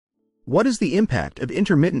What is the impact of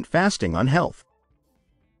intermittent fasting on health?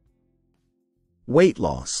 Weight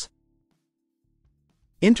loss.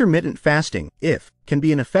 Intermittent fasting, can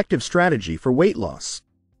be an effective strategy for weight loss.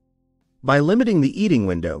 By limiting the eating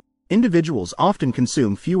window, individuals often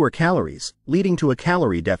consume fewer calories, leading to a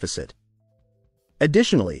calorie deficit.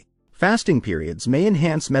 Additionally, fasting periods may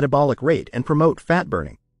enhance metabolic rate and promote fat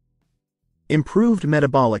burning. Improved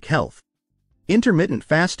metabolic health. Intermittent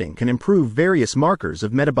fasting can improve various markers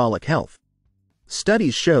of metabolic health.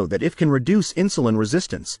 Studies show that it can reduce insulin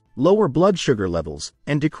resistance, lower blood sugar levels,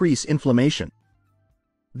 and decrease inflammation.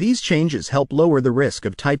 These changes help lower the risk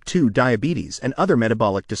of type 2 diabetes and other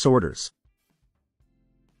metabolic disorders.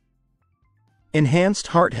 Enhanced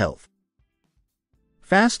heart health.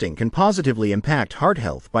 Fasting can positively impact heart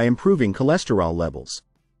health by improving cholesterol levels.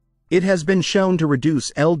 It has been shown to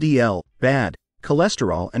reduce LDL, bad,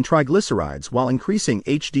 cholesterol and triglycerides while increasing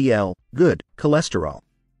HDL, good, cholesterol.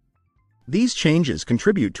 These changes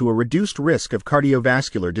contribute to a reduced risk of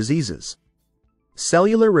cardiovascular diseases.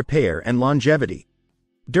 Cellular repair and longevity.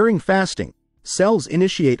 During fasting, cells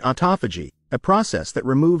initiate autophagy, a process that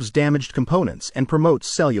removes damaged components and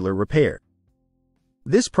promotes cellular repair.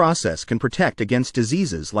 This process can protect against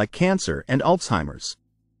diseases like cancer and Alzheimer's.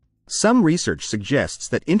 Some research suggests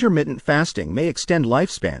that intermittent fasting may extend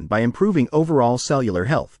lifespan by improving overall cellular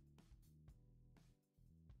health.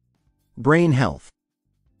 Brain health.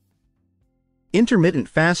 Intermittent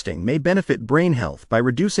fasting may benefit brain health by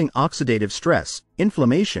reducing oxidative stress,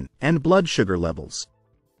 inflammation, and blood sugar levels.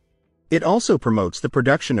 It also promotes the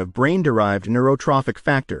production of brain-derived neurotrophic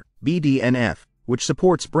factor, BDNF, which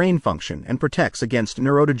supports brain function and protects against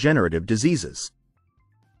neurodegenerative diseases.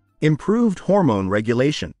 Improved hormone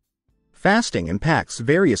regulation. Fasting impacts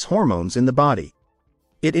various hormones in the body.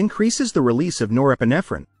 It increases the release of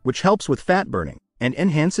norepinephrine, which helps with fat burning, and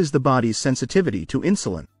enhances the body's sensitivity to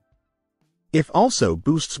insulin. It also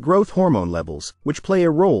boosts growth hormone levels, which play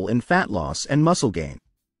a role in fat loss and muscle gain.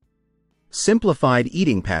 Simplified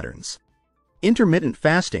eating patterns. Intermittent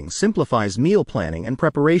fasting simplifies meal planning and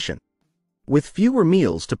preparation. With fewer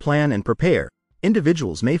meals to plan and prepare,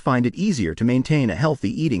 individuals may find it easier to maintain a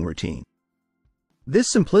healthy eating routine.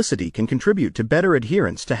 This simplicity can contribute to better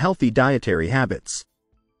adherence to healthy dietary habits.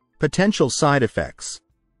 Potential side effects.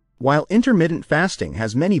 While intermittent fasting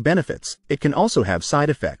has many benefits, it can also have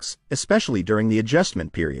side effects, especially during the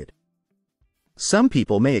adjustment period. Some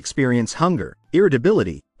people may experience hunger,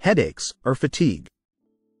 irritability, headaches, or fatigue.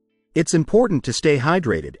 It's important to stay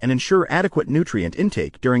hydrated and ensure adequate nutrient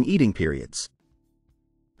intake during eating periods.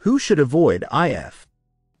 Who should avoid IF?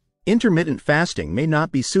 Intermittent fasting may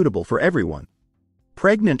not be suitable for everyone.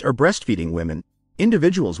 Pregnant or breastfeeding women,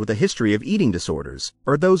 individuals with a history of eating disorders,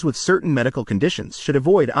 or those with certain medical conditions should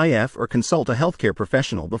avoid IF or consult a healthcare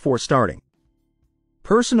professional before starting.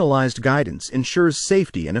 Personalized guidance ensures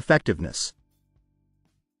safety and effectiveness.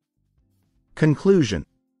 Conclusion.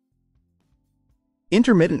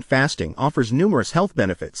 Intermittent fasting offers numerous health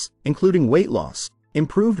benefits, including weight loss,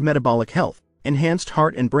 improved metabolic health, enhanced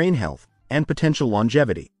heart and brain health, and potential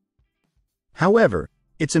longevity. However,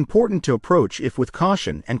 it's important to approach it with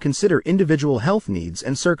caution and consider individual health needs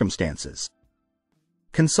and circumstances.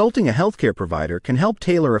 Consulting a healthcare provider can help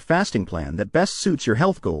tailor a fasting plan that best suits your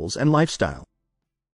health goals and lifestyle.